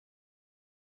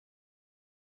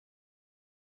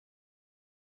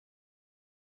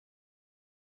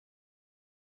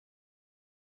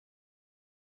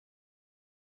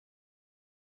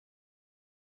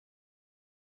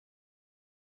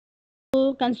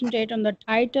Concentrate on the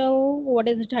title. What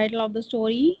is the title of the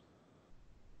story?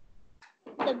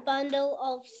 The bundle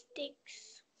of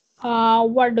sticks.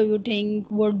 What do you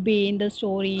think would be in the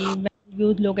story when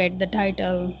you look at the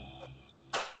title?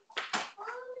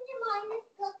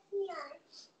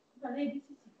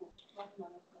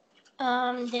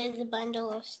 There's a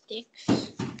bundle of sticks.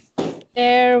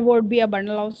 There would be a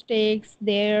bundle of sticks.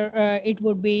 There, it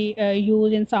would be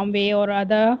used in some way or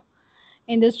other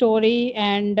in the story,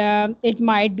 and it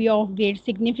might be of great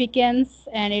significance,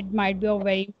 and it might be of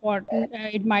very important.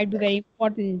 It might be very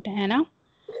important, है ना?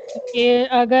 कि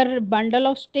अगर bundle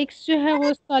of sticks जो है वो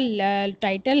उसका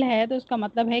title है तो उसका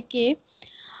मतलब है कि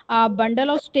बंडल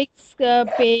ऑफ स्टिक्स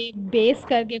पे बेस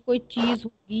करके कोई चीज़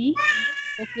होगी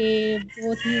ओके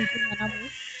वो चीज़ जो है ना वो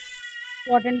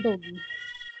इम्पोर्टेंट होगी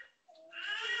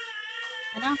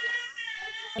है ना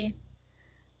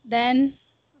then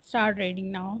start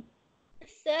reading now A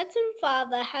certain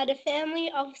father had a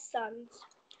family of sons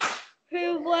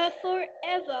who were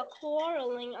forever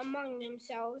quarreling among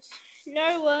themselves.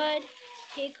 No word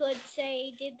he could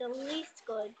say did the least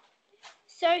good.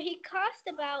 So he cast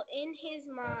about in his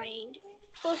mind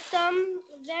for some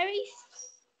very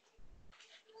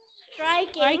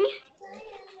striking,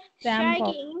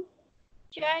 example striking,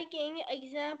 striking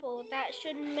example that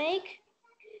should make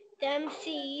them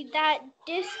see that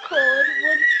discord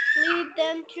would lead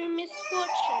them to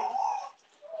misfortune.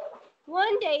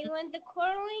 One day, when the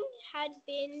quarreling had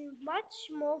been much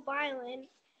more violent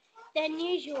than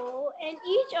usual, and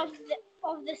each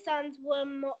of the sons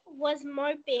was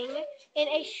moping in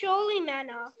a surly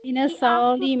manner, in a he asked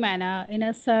surly manner in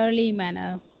a surly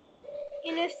manner,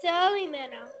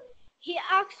 he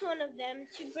asked one of them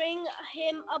to bring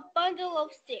him a bundle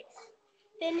of sticks.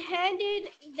 Then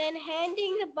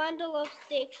handing the bundle of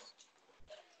sticks,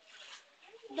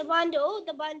 the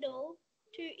bundle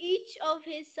to each of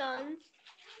his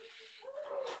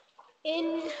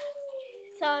in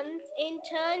in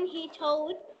turn, he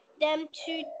told them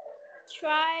to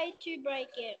try to break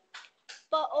it.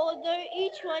 But although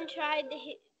each one tried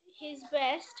his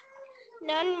best,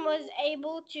 none was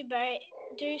able to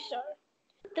do so.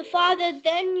 The father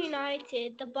then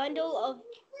united the bundle of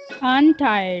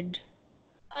untied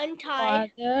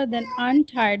untied. father then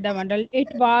untied the bundle.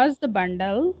 It was the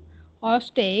bundle of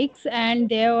sticks, and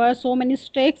there were so many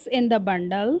sticks in the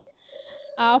bundle.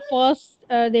 First,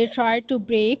 they tried to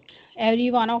break.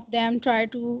 Every one of them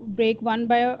tried to break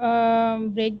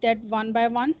that one by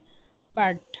one,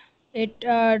 but it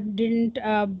didn't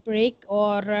break,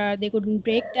 or they couldn't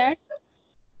break that.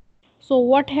 So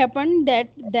what happened that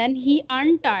then he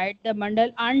untied the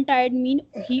bundle. Untied mean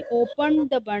he opened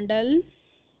the bundle,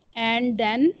 and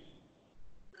then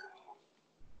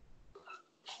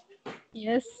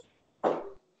yes.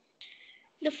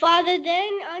 The father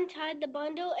then untied the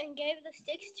bundle and gave the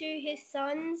sticks to his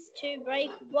sons to break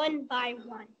one by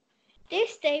one.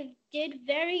 This they did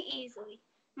very easily.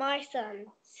 My son,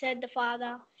 said the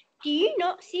father, do you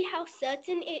not see how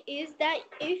certain it is that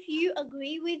if you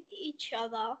agree with each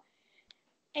other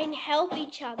and help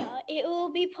each other, it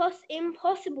will be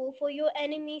impossible for your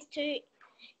enemies to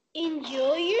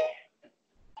injure you?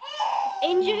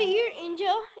 Injure you?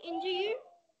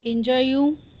 Injure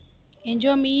you.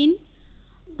 Injure mean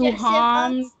to Just as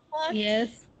harm, hurt.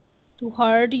 yes, to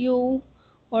hurt you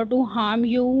or to harm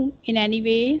you in any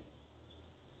way.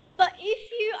 But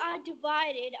if you are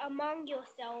divided among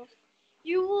yourselves,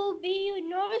 you will be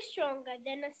no stronger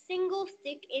than a single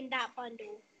stick in that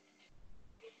bundle.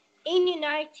 In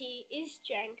unity is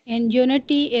strength. In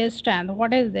unity is strength.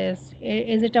 What is this?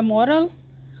 Is it a moral?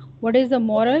 What is the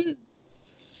moral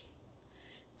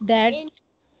that In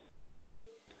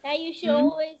that you should hmm,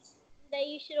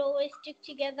 always stick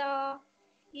together.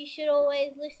 You should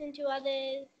always listen to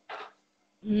others.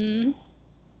 hmm,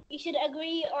 You should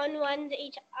agree on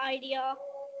each idea.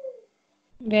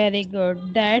 very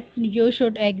good. That you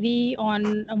should agree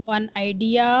on one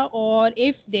idea, or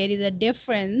if there is a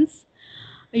difference,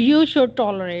 you should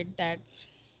tolerate that.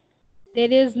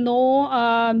 There is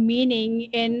no meaning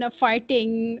in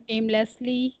fighting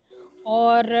aimlessly,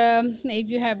 or if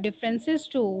you have differences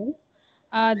too,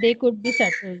 they could be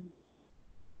settled.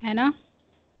 है ना?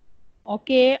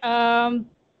 Okay.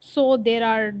 So there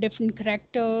are different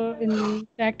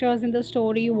characters in the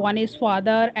story. One is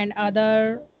father, and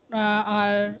other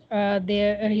are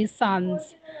their his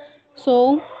sons.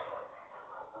 So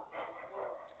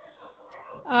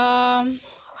Um,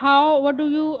 how? What do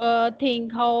you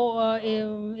think? How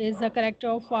is the character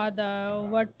of father?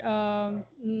 What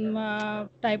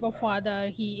type of father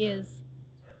he is?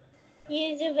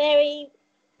 He is a very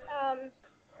um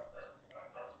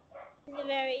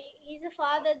he's a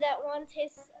father that wants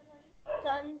his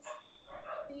sons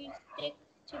to stick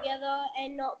together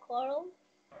and not quarrel?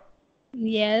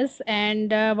 Yes,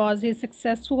 and was he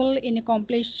successful in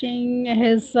accomplishing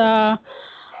his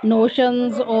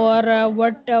notions, or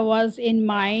what was in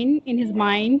his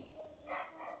mind?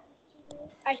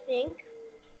 I think.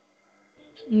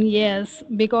 Yes,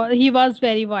 because he was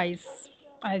very wise.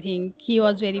 I think he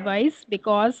was very wise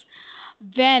because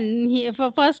when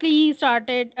firstly he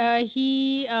started,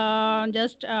 he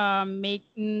just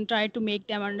tried to make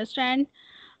them understand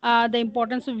the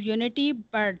importance of unity,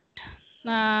 but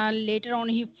later on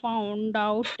he found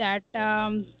out that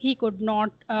he could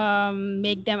not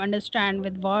make them understand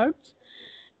with words.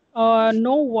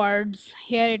 No words.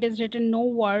 Here it is written, no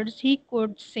words he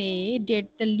could say did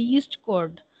the least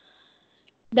good.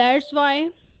 That's why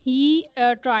he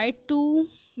tried to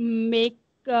make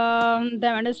them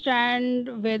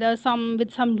understand with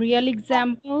some real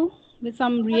example, with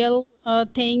some real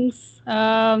things,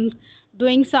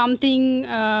 doing something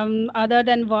other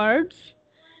than words,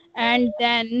 and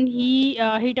then he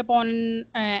hit upon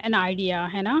an idea,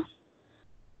 है ना?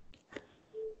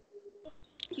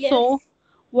 So Yes.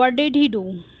 what did he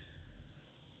do?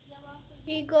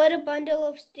 He got a bundle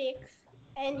of sticks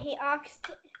and he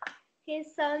asked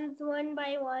his sons one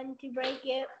by one to break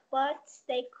it, but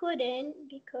they couldn't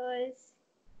because.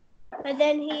 But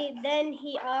then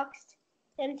he asked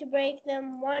them to break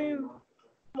them one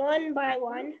by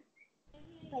one,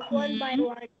 like one by Hmm.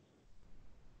 one,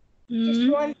 just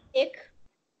Hmm. one stick,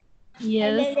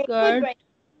 and Yes, then they could good. break,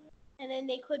 and then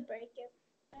they could break it.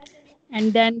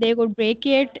 And then they could break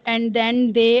it, and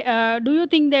then they do you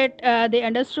think that they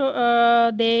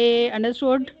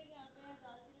understood?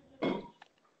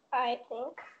 I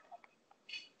think.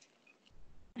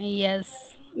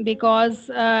 Yes, because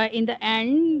in the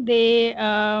end they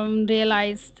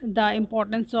realized the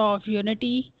importance of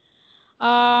unity.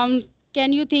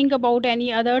 Can you think about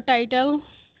any other title,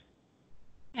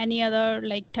 any other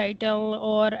like title,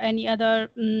 or any other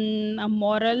a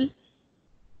moral?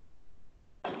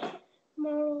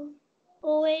 Moral,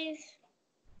 always.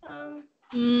 Um,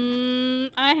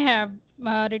 I have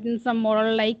written some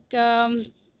moral like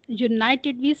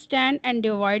united we stand and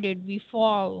divided we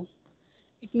fall.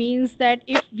 It means that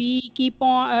if we keep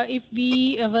on, if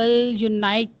we will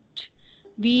unite,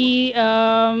 we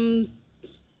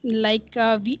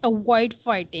we avoid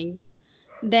fighting,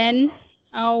 then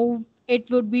it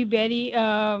would be very,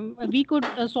 we could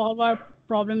solve our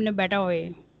problem in a better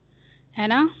way, है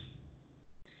ना?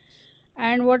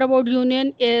 And what about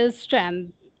union is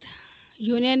strength?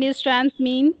 Union is strength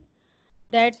mean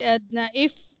that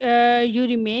if you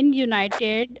remain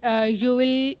united, you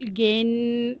will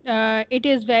gain, it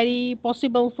is very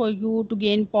possible for you to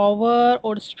gain power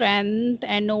or strength,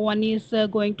 and no one is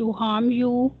going to harm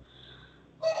you.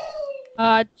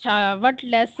 What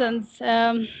lessons?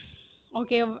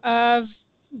 Okay,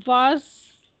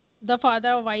 was the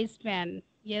father a wise man?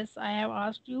 Yes, I have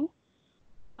asked you.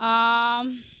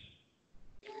 Um,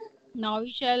 Now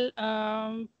we shall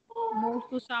move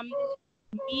to some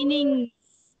meanings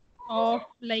of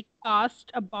like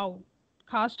cast about.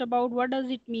 Cast about, what does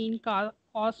it mean?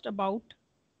 Cast about.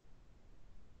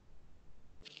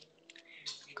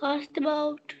 Cast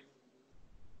about,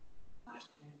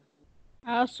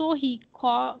 So he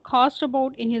cast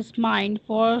about in his mind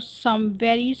for some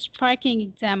very striking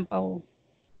example.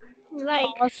 like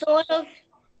Cast. thought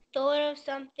of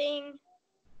something,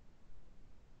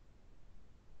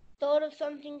 thought of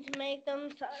something to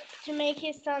make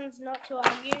his sons not to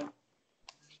argue.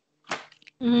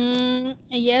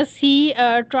 Yes, he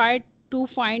tried to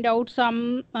find out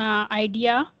some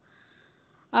idea.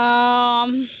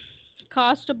 Um,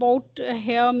 Cast about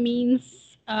here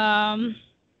means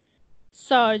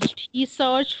searched. He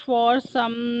searched for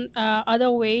some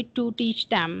other way to teach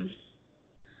them,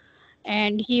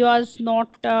 and he was not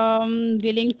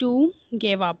willing to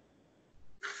give up.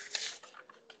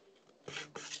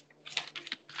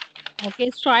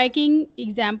 Okay, striking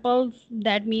examples,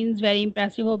 that means very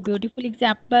impressive or beautiful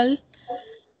example.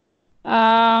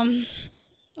 Um,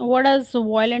 what does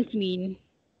violent mean?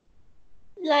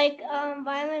 Like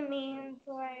violent means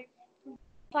like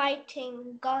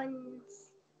fighting, guns.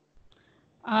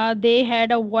 They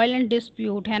had a violent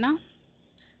dispute, है ना?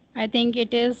 I think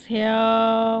it is here.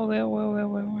 Where?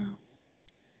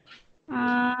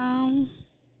 Um,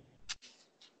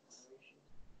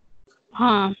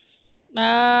 huh.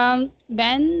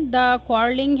 When the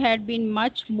quarreling had been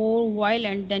much more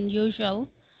violent than usual,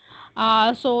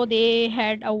 so they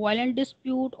had a violent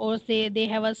dispute, or say they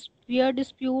have a severe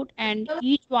dispute, and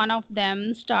each one of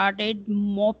them started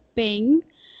mopping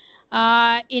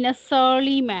in a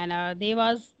surly manner. They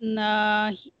was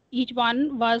each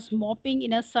one was mopping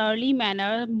in a surly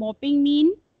manner. Mopping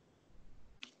mean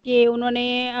कि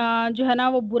उन्होंने जो है ना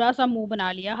वो बुरा सा मुंह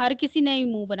बना लिया, हर किसी ने ही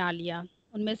मुंह बना लिया,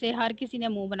 उनमें से हर किसी ने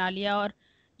मुंह बना लिया, और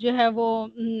जो है वो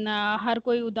हर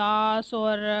कोई उदास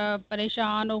और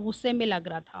परेशान और गुस्से में लग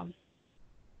रहा था।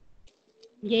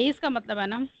 यही इसका मतलब है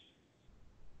ना?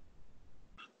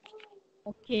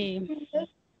 Okay.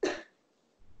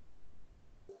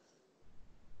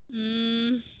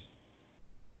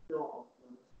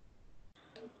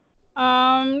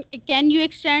 Can you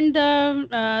extend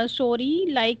the story,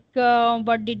 like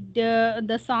what did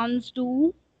the sons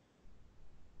do?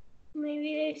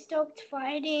 Maybe they stopped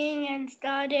fighting and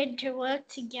started to work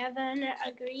together and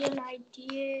agree on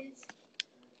ideas.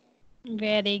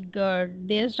 Very good.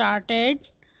 They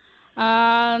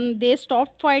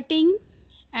stopped fighting,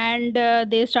 and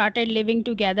they started living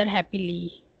together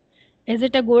happily. Is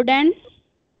it a good end?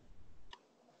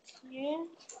 Yeah.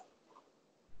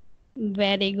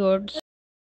 Very good.